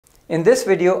In this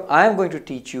video, I am going to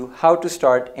teach you how to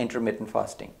start intermittent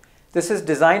fasting. This is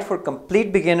designed for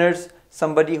complete beginners,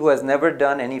 somebody who has never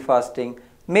done any fasting,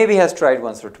 maybe has tried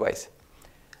once or twice.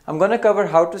 I'm going to cover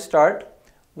how to start,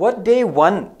 what day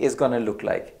 1 is going to look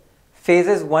like,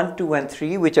 phases 1, 2 and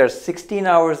 3, which are 16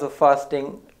 hours of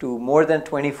fasting to more than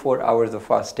 24 hours of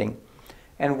fasting,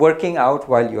 and working out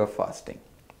while you are fasting.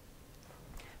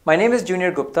 My name is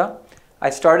Gupta. I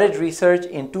started research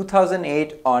in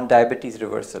 2008 on diabetes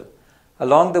reversal.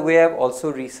 Along the way, I've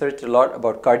also researched a lot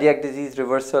about cardiac disease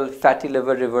reversal, fatty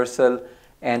liver reversal,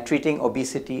 and treating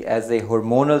obesity as a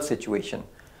hormonal situation.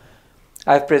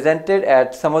 I've presented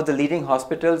at some of the leading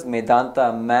hospitals,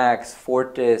 Medanta, Max,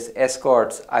 Fortis,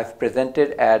 Escorts. I've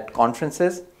presented at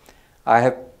conferences. I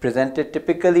have presented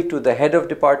typically to the head of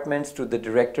departments, to the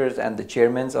directors and the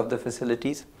chairmen of the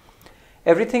facilities.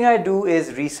 Everything I do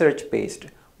is research-based.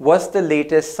 What's the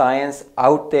latest science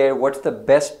out there? What's the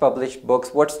best published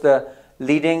books? What's the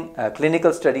leading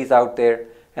clinical studies out there?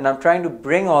 And I'm trying to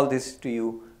bring all this to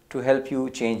you to help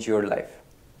you change your life.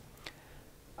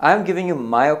 I'm giving you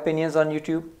my opinions on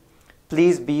YouTube.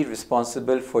 Please be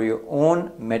responsible for your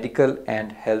own medical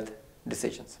and health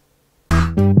decisions.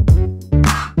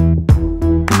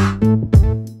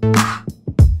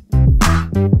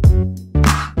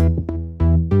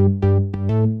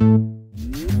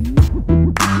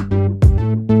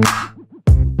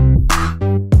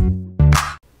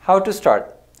 How to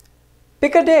start?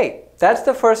 Pick a day. That's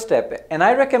the first step. And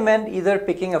I recommend either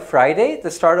picking a Friday,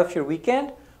 the start of your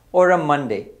weekend, or a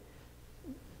Monday.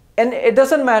 And it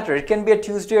doesn't matter. It can be a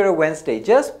Tuesday or a Wednesday.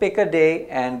 Just pick a day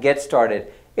and get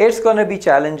started. It's going to be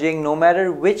challenging no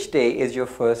matter which day is your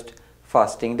first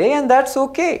fasting day, and that's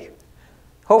okay.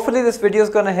 Hopefully this video is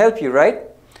going to help you, right?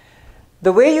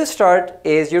 The way you start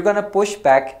is you're going to push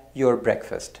back your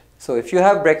breakfast. So if you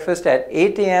have breakfast at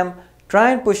 8 a.m.,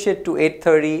 try and push it to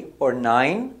 8:30 or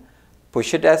 9.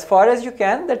 Push it as far as you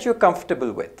can that you're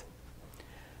comfortable with.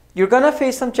 You're going to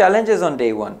face some challenges on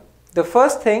day 1. The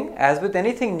first thing, as with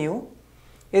anything new,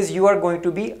 is you are going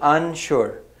to be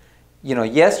unsure.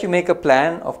 Yes, you make a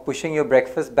plan of pushing your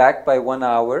breakfast back by 1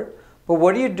 hour, but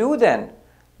what do you do then?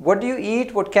 What do you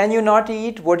eat? What can you not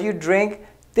eat? What do you drink?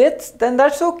 Then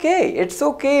that's okay. It's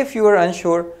okay if you are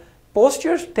unsure. Post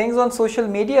your things on social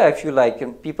media if you like,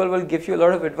 and people will give you a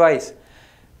lot of advice.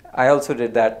 I also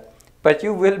did that, but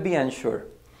you will be unsure.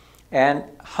 And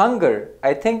hunger,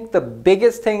 I think the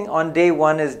biggest thing on day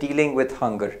 1 is dealing with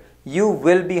hunger. You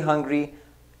will be hungry.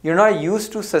 You're not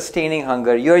used to sustaining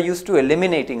hunger. You're used to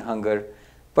eliminating hunger.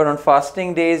 But on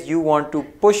fasting days, you want to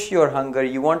push your hunger.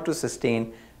 You want to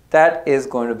sustain. That is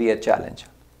going to be a challenge.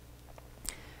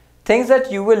 Things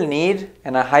that you will need,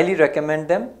 and I highly recommend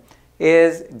them,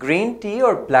 is green tea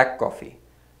or black coffee.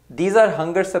 These are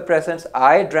hunger suppressants.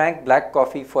 I drank black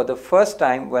coffee for the first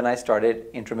time when I started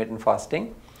intermittent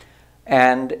fasting,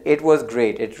 and it was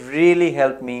great. It really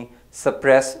helped me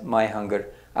suppress my hunger.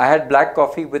 I had black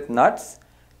coffee with nuts,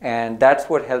 and that's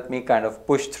what helped me kind of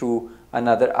push through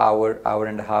another hour, hour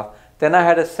and a half. Then I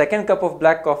had a second cup of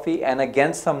black coffee and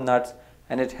again some nuts,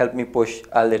 and it helped me push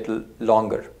a little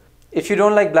longer. If you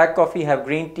don't like black coffee, have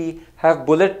green tea, have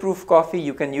bulletproof coffee.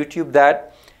 You can YouTube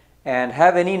that, and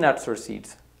have any nuts or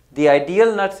seeds. The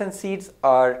ideal nuts and seeds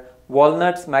are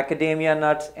walnuts, macadamia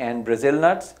nuts, and Brazil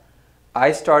nuts.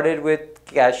 I started with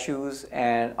cashews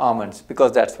and almonds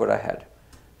because that's what I had.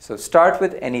 So start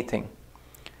with anything.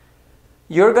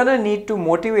 You're going to need to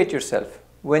motivate yourself.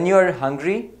 When you're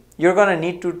hungry, you're going to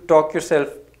need to talk yourself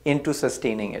into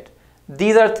sustaining it.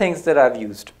 These are things that I've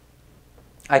used.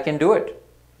 I can do it.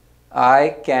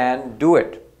 I can do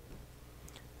it.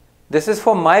 This is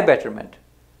for my betterment.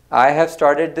 I have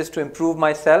started this to improve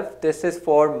myself. This is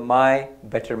for my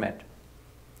betterment.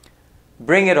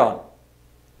 Bring it on.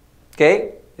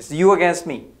 Okay? It's you against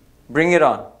me. Bring it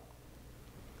on.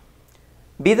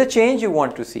 Be the change you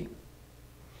want to see.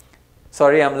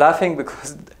 Sorry, I'm laughing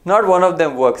because not one of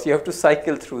them works. You have to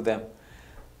cycle through them.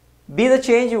 Be the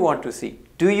change you want to see.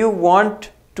 Do you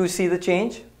want to see the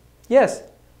change? Yes.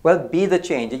 Well, be the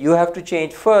change. You have to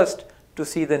change first to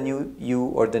see the new you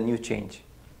or the new change.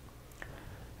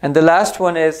 And the last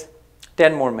one is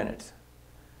 10 more minutes.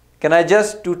 Can I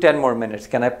just do 10 more minutes?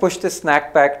 Can I push this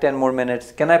snack back 10 more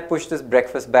minutes? Can I push this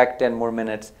breakfast back 10 more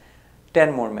minutes?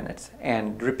 10 more minutes.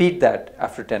 And repeat that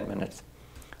after 10 minutes.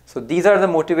 So these are the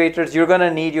motivators. You're going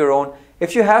to need your own.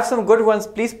 If you have some good ones,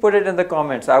 please put it in the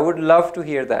comments. I would love to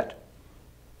hear that.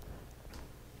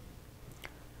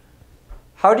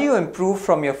 How do you improve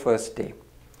from your first day?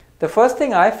 The first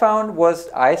thing I found was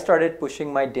I started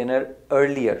pushing my dinner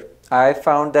earlier. I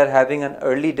found that having an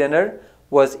early dinner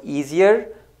was easier,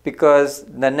 because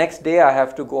the next day I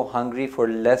have to go hungry for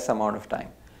less amount of time.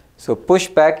 So push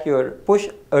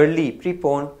early,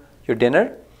 prepone your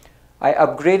dinner. I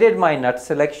upgraded my nut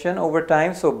selection over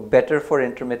time, so better for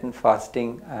intermittent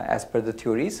fasting as per the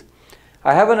theories.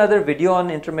 I have another video on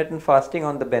intermittent fasting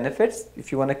on the benefits.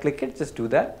 If you want to click it, just do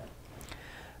that.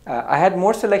 I had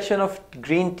more selection of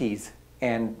green teas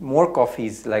and more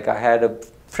coffees, like I had a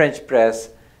French press.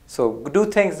 So do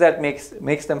things that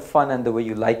makes them fun and the way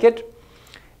you like it.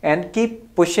 And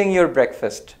keep pushing your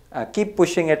breakfast. Keep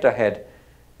pushing it ahead.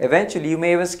 Eventually, you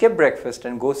may even skip breakfast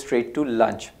and go straight to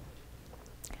lunch.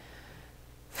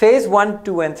 Phase 1,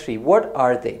 2, and 3, what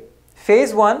are they?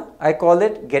 Phase 1, I call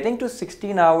it getting to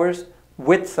 16 hours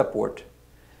with support.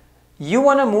 You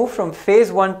want to move from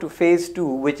phase 1 to phase 2,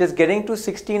 which is getting to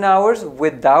 16 hours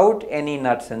without any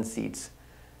nuts and seeds.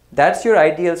 That's your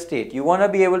ideal state. You want to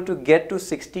be able to get to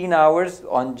 16 hours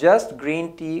on just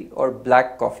green tea or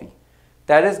black coffee.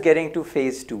 That is getting to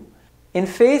phase 2. In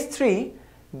phase 3,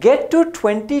 get to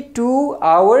 22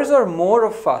 hours or more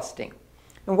of fasting.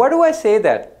 And why do I say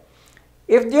that?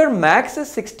 If your max is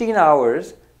 16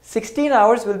 hours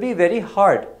will be very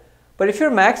hard. But if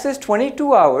your max is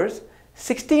 22 hours,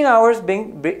 16 hours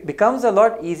becomes a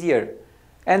lot easier.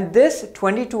 And this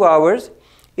 22 hours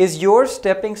is your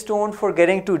stepping stone for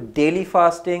getting to daily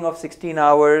fasting of 16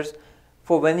 hours,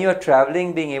 for when you are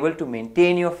traveling, being able to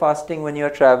maintain your fasting when you are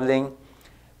traveling,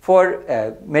 for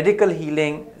medical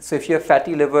healing. So if you have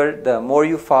fatty liver, the more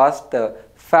you fast, the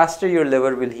faster your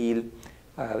liver will heal.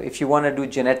 If you want to do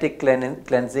genetic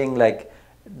cleansing, like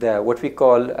what we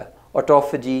call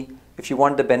autophagy, if you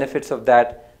want the benefits of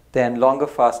that, then longer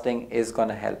fasting is going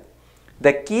to help.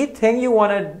 The key thing you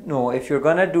want to know if you're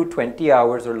going to do 20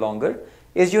 hours or longer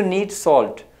is you need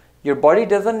salt. Your body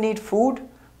doesn't need food,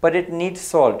 but it needs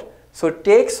salt. So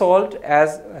take salt,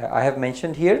 as I have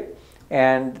mentioned here,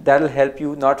 and that'll help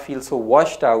you not feel so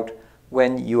washed out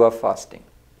when you are fasting.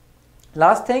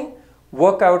 Last thing,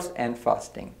 workouts and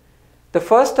fasting. The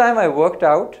first time I worked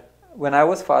out when I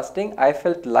was fasting, I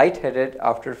felt lightheaded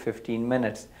after 15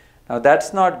 minutes. Now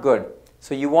that's not good.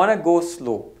 So you want to go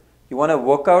slow. You want to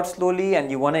work out slowly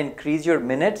and you want to increase your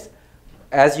minutes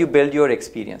as you build your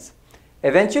experience.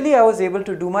 Eventually I was able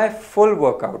to do my full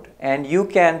workout, and you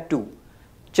can too.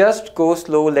 Just go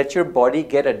slow, let your body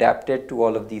get adapted to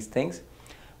all of these things.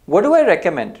 What do I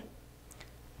recommend?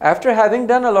 After having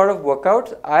done a lot of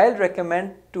workouts, I'll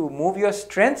recommend to move your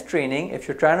strength training if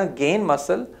you're trying to gain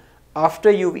muscle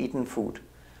after you've eaten food.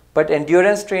 But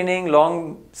endurance training,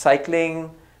 long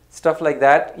cycling, stuff like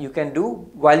that, you can do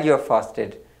while you're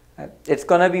fasted. It's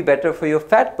going to be better for your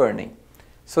fat burning.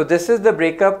 So this is the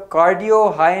breakup: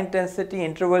 cardio, high intensity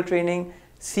interval training,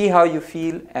 see how you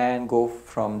feel and go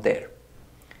from there.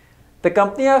 The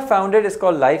company I founded is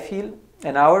called LifeHeal,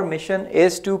 and our mission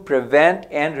is to prevent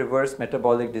and reverse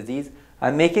metabolic disease.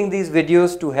 I'm making these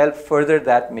videos to help further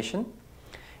that mission.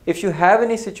 If you have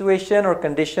any situation or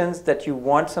conditions that you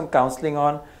want some counseling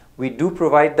on, we do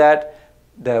provide that.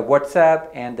 The WhatsApp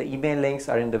and the email links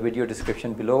are in the video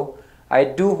description below. I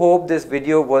do hope this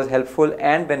video was helpful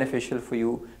and beneficial for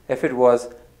you. If it was,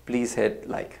 please hit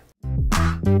like.